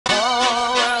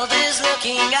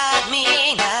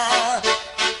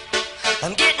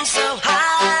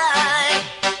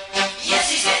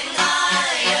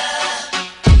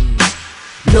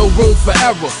room for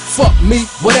error. Fuck me,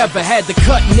 whatever. Had to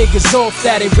cut niggas off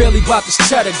that ain't really about this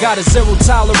cheddar. Got a zero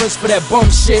tolerance for that bum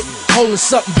shit. Holding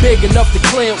something big enough to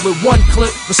clear it with one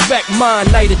clip. Respect mine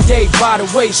night or day. By the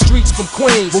way, streets from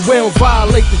Queens, but we don't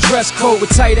violate the dress code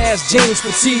with tight ass jeans.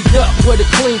 Fatigued up with a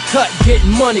clean cut,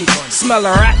 getting money. Smell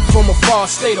a rat from afar,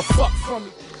 stay the fuck from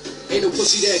me. Ain't no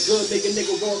pussy that good, make a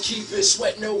nigga won't keep it.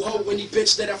 Sweat no hoe, any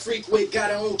bitch that I freak with.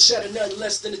 Got her own cheddar, nothing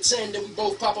less than a 10. Then we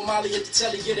both pop a molly at the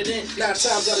telly, get it in. 9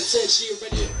 times out of 10, she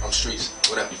already. Yeah, I'm streets,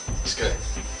 whatever, it's good.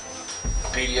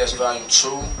 BDS Volume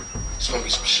 2, it's gonna be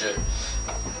some shit.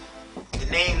 The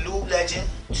name Louie Legen,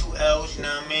 2 L's, you know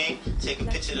what I mean? Take a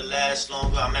picture to last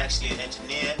longer, I'm actually an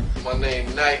engineer. My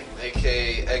name Knight,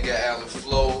 aka Edgar Allan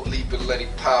Flow, Leap and Let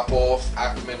It Pop Off,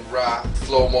 Aquaman Rock,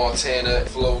 Flow Montana,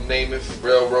 Flow Namath,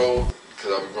 Railroad,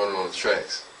 because I'll be running on the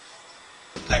tracks.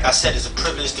 Like I said, it's a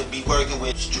privilege to be working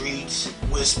with Streets,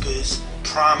 Whispers,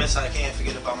 Promise, I can't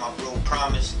forget about my bro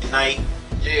Promise, Knight.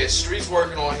 Yeah, Streets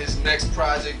working on his next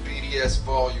project, BDS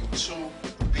Volume 2.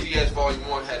 BDS Volume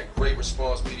 1 had a great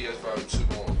response, BDS Volume 2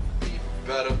 on even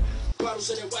better. Bottles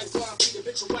of that white wine, feed a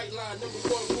bitch a white line. Number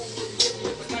 1 rule, when you hit me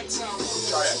up at nighttime.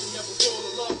 Never fall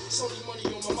in love, it's only money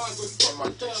on my mind, girl, you fuck my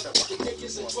thug. The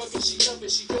niggas and drugging, she love it,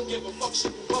 she don't give a fuck, she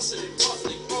can bust it and toss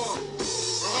it,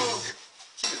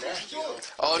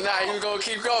 Oh, nah, you gonna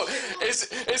keep going.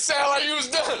 It sound like you was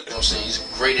done. You know what I'm saying? He's a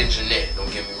great engineer, don't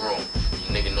get me wrong.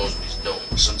 The nigga knows what he's doing.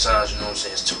 Sometimes, you know what I'm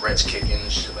saying, his Tourette's kicking and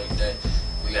shit like that.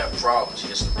 We got problems, he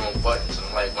hits the wrong buttons.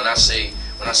 And like, when I say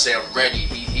I'm ready,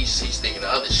 he's thinking of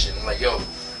other shit. I'm like, yo,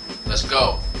 let's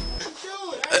go.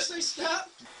 Dude, I say stop.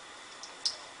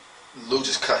 Lou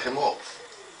just cut him off.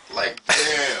 Like,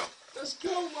 damn. Let's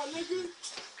go, my nigga.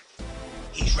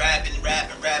 He's rapping,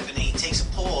 and he takes a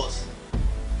pause.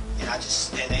 And I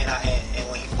just, and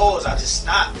when he pauses, I just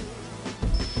stop.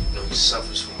 You know, he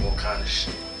suffers from all kind of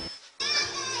shit.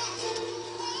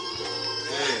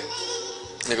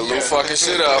 Nigga Lou fucking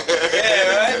shit up.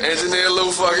 Yeah, right? Engineer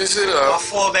Lou fucking shit up. My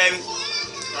 4, baby.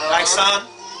 Wax on?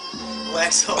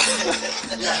 Wax on.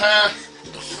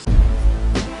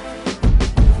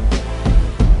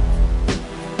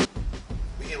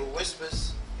 We here with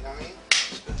Whispers, you know what I mean?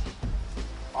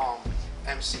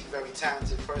 MC, very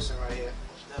talented person right here.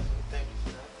 Definitely, thank you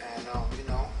for that. And you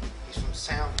know, he's from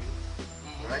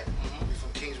Soundview, right? We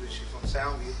from Kingsbridge, he's from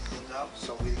Soundview.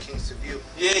 So we the Kings to View.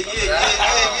 Yeah.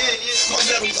 On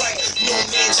every bite, no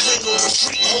man's ring on the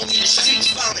street, homie in the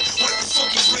streets vomit. What the fuck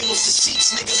you bring us the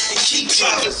seats, nigga, and keep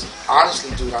driving.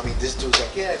 Honestly, dude, I mean, this dude's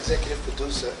like, yeah, executive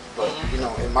producer, but you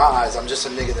know, in my eyes, I'm just a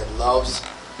nigga that loves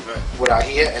what I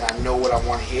hear, and I know what I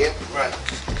want to hear. Right.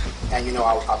 And you know,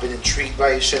 I've been intrigued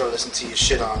by your shit, or listened to your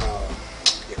shit on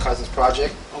your cousin's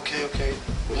project. Okay.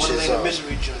 Which Wonderland is, of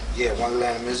Misery joint. Yeah,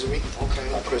 Wonderland of Misery. Okay.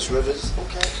 By Chris Rivers.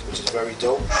 Okay. Which is very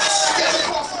dope.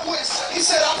 He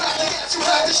said I'm not nigga to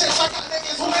ride the shit like I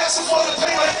niggas who massive for the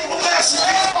pain like they were massive.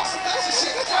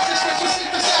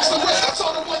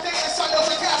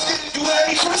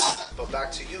 But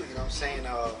back to you, you know what I'm saying?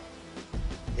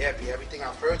 Yeah, B, everything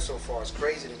I've heard so far is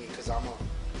crazy to me because I'm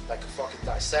like a fucking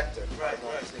dissector. I don't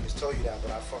know if these niggas told you that,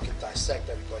 but I fucking dissect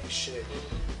everybody's shit.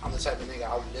 I'm the type of nigga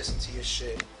I would listen to your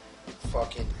shit.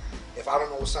 Fucking, if I don't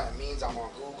know what something means, I'm on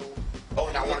Google. Oh,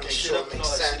 and I want to make sure it makes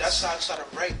sense. That's how I try to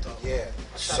write, though. Yeah.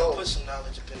 I try to put some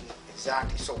knowledge up in it.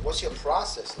 Exactly. So what's your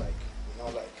process like? You know,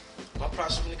 like. My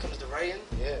process when it comes to writing?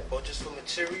 Yeah. Or just for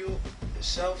material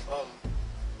itself?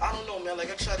 I don't know, man. Like,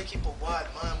 I try to keep a wide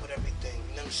mind with everything.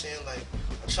 You know what I'm saying? Like,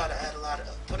 I try to add a lot of,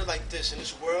 put it like this, in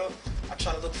this world, I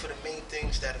try to look for the main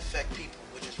things that affect people,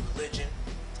 which is religion,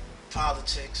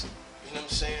 politics, you know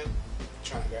what I'm saying?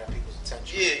 Trying to grab people's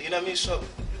attention. Yeah, you know what I mean? So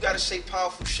you gotta say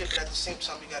powerful shit, but at the same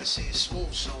time you gotta say it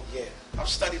smooth. So yeah, I've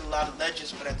studied a lot of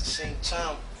legends, but at the same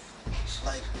time,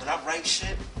 like when I write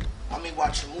shit, I may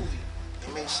watch a movie.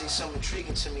 It may say something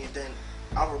intriguing to me, and then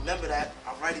I'll remember that,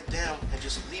 I'll write it down and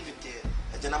just leave it there.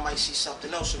 And then I might see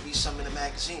something else or read something in a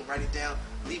magazine, write it down,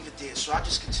 leave it there. So I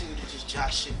just continue to just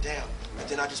jot shit down, and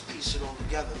then I just piece it all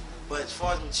together. But as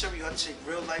far as material, I take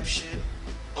real life shit,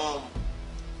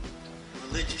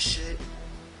 religious shit,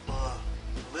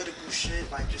 political shit,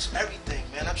 like just everything,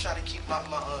 man. I try to keep my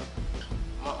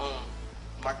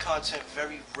content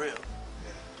very real.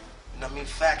 You know what I mean?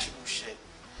 Factual shit.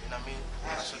 You know what I mean?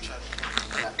 That's what I try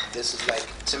to do. This is like,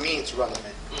 to me it's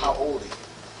relevant. How old are you?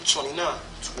 I'm 29.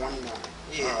 29.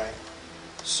 Yeah. Alright.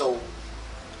 So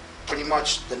pretty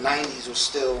much the 90s was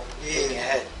still in your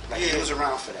head. Like you was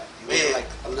around for that. You were like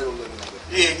a little nigga.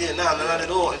 Yeah, nah, not at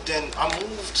all. And then I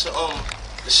moved to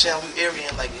the Soundview area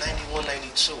in like 91,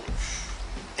 92.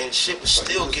 And shit was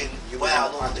still getting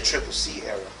wild on over the there. Triple C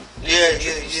era.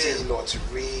 Lord to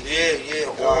read.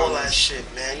 All that shit,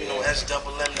 man. You know,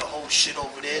 SWM, the whole shit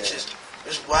over there,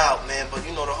 it's wild, man. But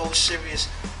you know, the whole serious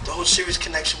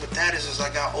connection with that is, as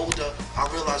I got older, I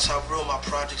realized how real my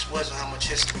projects was and how much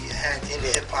history it had in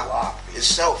hip hop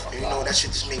itself. And you know, that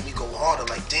shit just made me go harder.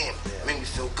 Like, damn, it made me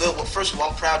feel good. Well, first of all,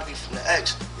 I'm proud to be from the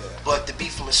X, but to be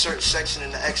from a certain section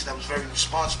in the X that was very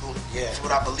responsible for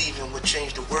what I believe in, what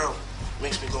changed the world,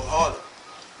 makes me go harder.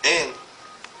 And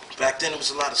back then, there was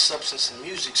a lot of substance in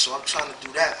music, so I'm trying to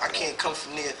do that. I can't come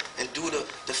from there and do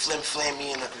the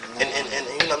flim-flammy and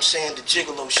you know what I'm saying, the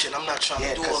gigolo shit. I'm not trying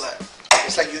to do all that.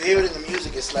 It's like you hear it in the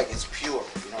music, it's like it's pure.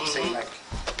 You know what I'm saying? Like,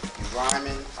 you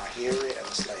rhyming, I hear it, and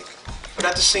it's like... But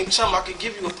at the same time, I could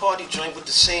give you a party joint with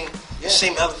the same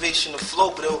elevation of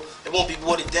flow, but it won't be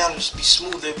watered down. It'll just be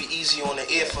smooth. It'll be easy on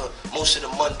the ear for most of the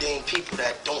mundane people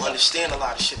that don't understand a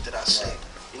lot of shit that I say.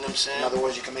 You know what I'm saying? In other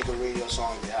words, you can make a radio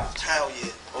song in your house. Hell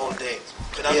yeah, all day.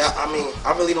 But I mean,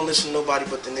 I really don't listen to nobody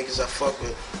but the niggas I fuck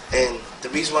with. And the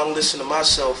reason why I don't listen to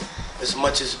myself as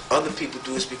much as other people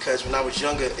do is because when I was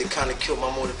younger, it kind of killed my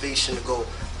motivation to go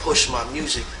push my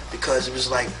music, because it was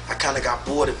like I kind of got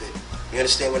bored of it. You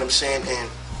understand what I'm saying? And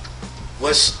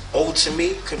what's old to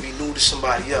me could be new to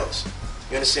somebody else.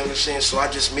 You understand what I'm saying? So I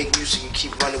just make music and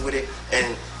keep running with it.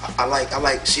 And I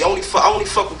like. See, I only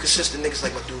fuck with consistent niggas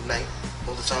like my dude Knight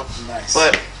all the time. Nice.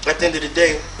 But at the end of the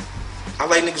day, I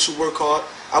like niggas who work hard.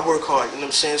 I work hard, you know what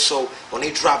I'm saying? So when they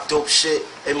drop dope shit,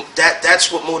 and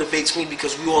that's what motivates me,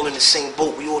 because we all in the same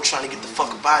boat. We all trying to get the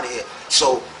fuck up out of here.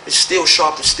 So it's still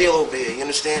sharp and still over here, you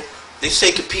understand? They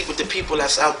say compete with the people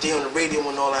that's out there on the radio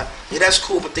and all that. Yeah, that's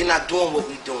cool, but they not doing what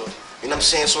we doing. You know what I'm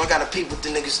saying? So I gotta compete with the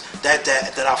niggas that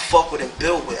I fuck with and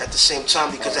build with at the same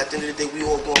time, because at the end of the day, we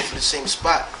all going for the same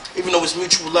spot. Even though it's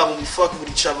mutual love and we fucking with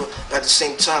each other, at the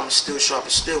same time, it's still sharp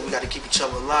and still. We got to keep each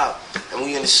other alive. And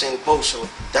we in the same boat, so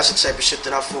that's the type of shit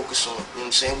that I focus on. You know what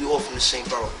I'm saying? We all from the same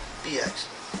borough. BX.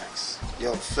 Nice.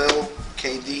 Yo, Phil,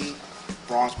 KD,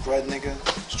 Bronx bred nigga,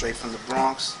 straight from the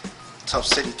Bronx. Tuff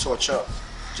City torch up.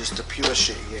 Just the pure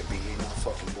shit here, B. Ain't no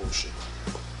fucking bullshit.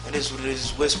 It is what it is.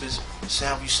 It's Whispers.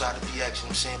 Soundview side of BX. You know what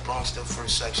I'm saying? Bronx still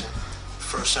first section.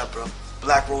 First Emperor.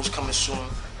 Black Rose coming soon.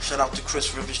 Shout out to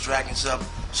Chris Rivers, Dragons Up.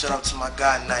 Shout out to my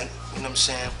guy, Knight. You know what I'm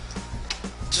saying?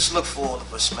 Just look for all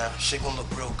of us, man. Shit gonna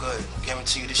look real good.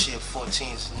 Guarantee you this year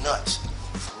 14 is nuts.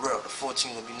 For real, the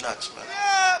 14 will be nuts, man.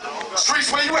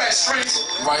 Streets, where you at, Streets?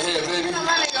 Right here, baby.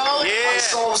 Yeah.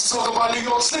 So let's talk about New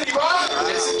York City, right?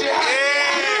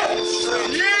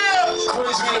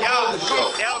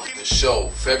 The show,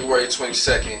 February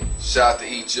 22nd. Shout out to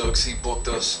E Jukes. He booked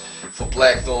us for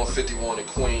Blackthorn 51 in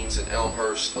Queens and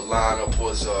Elmhurst. The lineup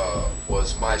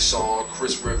was my song,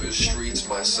 Chris Rivers, Streets,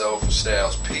 myself, and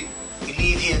Styles P. We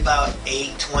leave here about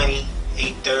 8:20,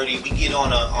 8:30. We get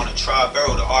on a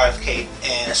Tri-Borough, the RFK,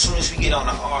 and as soon as we get on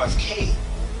the RFK,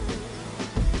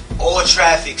 all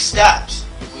traffic stops.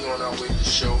 We on our way to the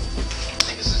show.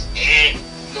 Niggas is you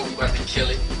know we about to kill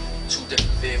it. 2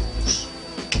 different vehicles.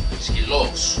 Just get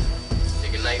lost.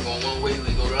 Nigga Knight going one way,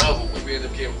 we go the other way. We end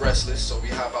up getting restless, so we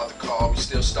hop out the car. We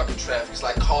still stuck in traffic. It's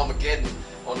like Carmageddon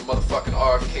on the motherfucking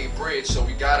RFK bridge. So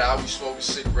we got out, we smoking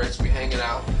cigarettes, we hanging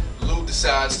out. Lou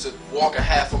decides to walk a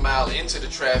half a mile into the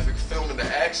traffic, filming the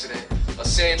accident. A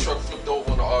sand truck flipped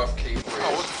over on the RFK bridge.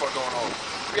 Oh, what the fuck going on?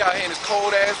 We out here in this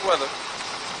cold ass weather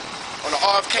on the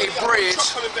RFK bridge.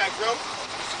 Truck coming back, bro.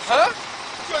 Huh?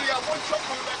 You only got one truck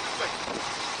coming back this way.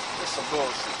 That's some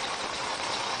bullshit.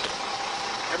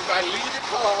 Everybody leave your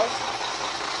cars.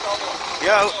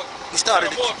 Yo, we started.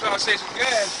 Walk trying to save some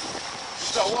gas. You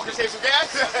start walking to save some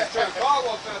gas? Trying to car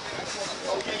walk down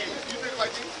there. Okay, you think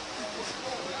like this?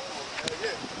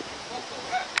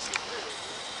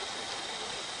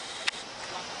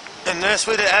 And that's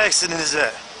where the accident is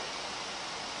at.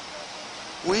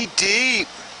 We deep.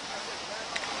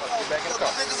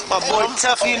 My boy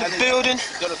Tuffy in the building.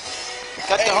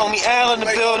 Got the homie Al in the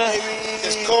building.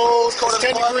 It's cold, it's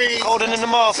 10 degrees. Colder than the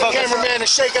motherfucker. Cameraman is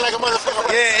shaking like a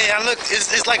motherfucker. Yeah, look,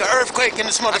 it's like an earthquake in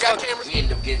this motherfucker. We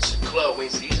ended up getting to the club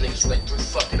waiting for these niggas for like 3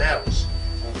 fucking hours.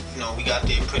 You know, we got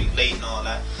there pretty late and all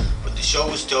that. But the show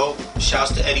was dope.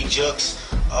 Shouts to Eddie Jukes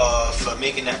for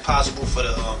making that possible for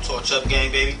the Torch Up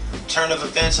gang, baby. Turn of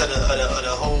events of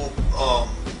the whole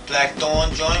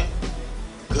Blackthorn joint.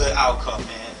 Good outcome,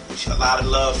 man. A lot of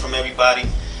love from everybody.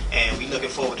 And we looking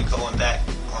forward to going back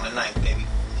on the 9th, baby.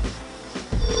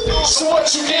 So what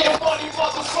you getting money,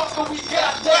 motherfucker, we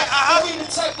got that. We the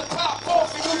type to pop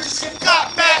off and you just get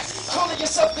got back. Calling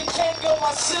yourself the king of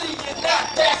my city, you're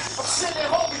not that. I'm sitting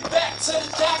homie back to the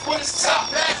dock with his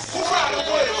top back. Who riding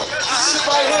with it? This shit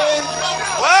right here.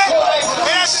 What?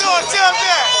 Man, I still tell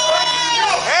that.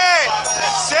 Hey,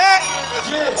 set.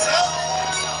 Yeah.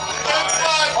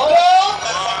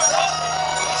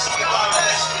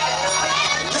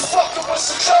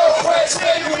 some thoroughbreds,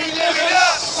 baby, we live it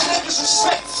up. Niggas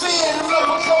respect fear and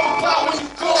never go about when you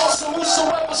gone. So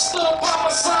whosoever stood by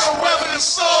my side, I'm weathering the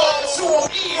storm. That's who I'm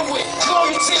eating with.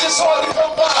 Loyalty is hard to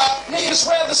come by. Niggas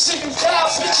rather see you die,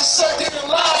 bitches sucked in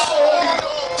life for you.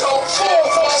 Don't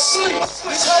fall asleep.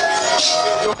 It's heavy.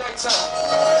 Yo,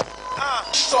 nighttime.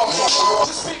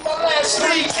 Just beat my last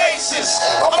 3 cases.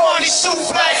 I'm on these two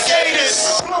black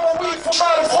gators. Blowing weed from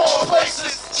out of all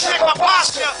places. Check my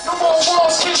posture. No more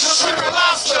walls, kids are shrimp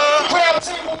lobster. Round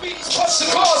table meetings, punch the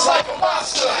guards like a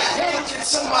monster. Look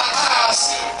into my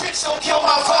eyes. Bitch, don't kill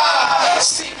my vibe.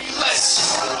 See me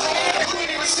less. You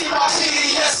didn't even see my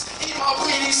PDS. Eat my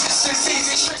Wheaties, it's just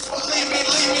easy tricks. Believe me,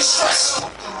 leave me stressed.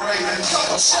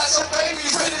 Couple shots of baby,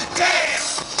 ready to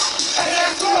dance. And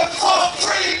I'm doing for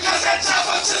free, cause that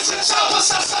chopper just a chopper,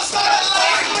 so started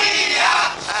like me.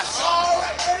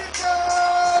 Alright,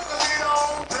 anytime, we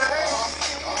don't play.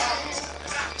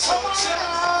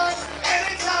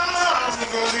 Anytime,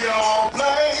 we don't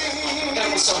play.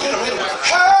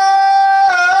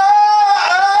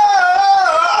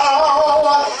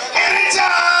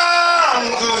 Anytime,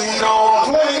 we don't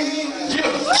play.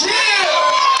 Yeah!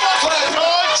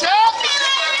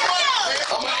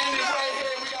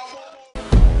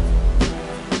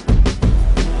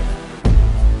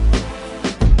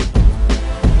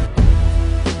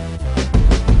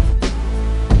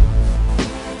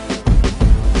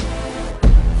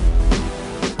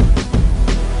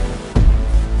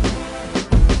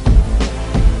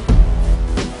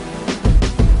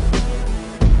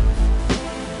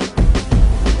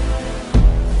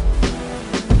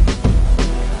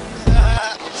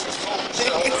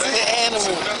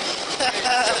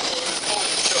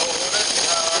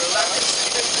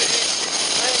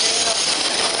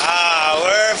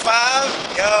 Word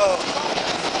 5? Yo.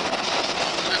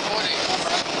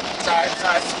 Sorry.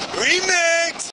 Remix!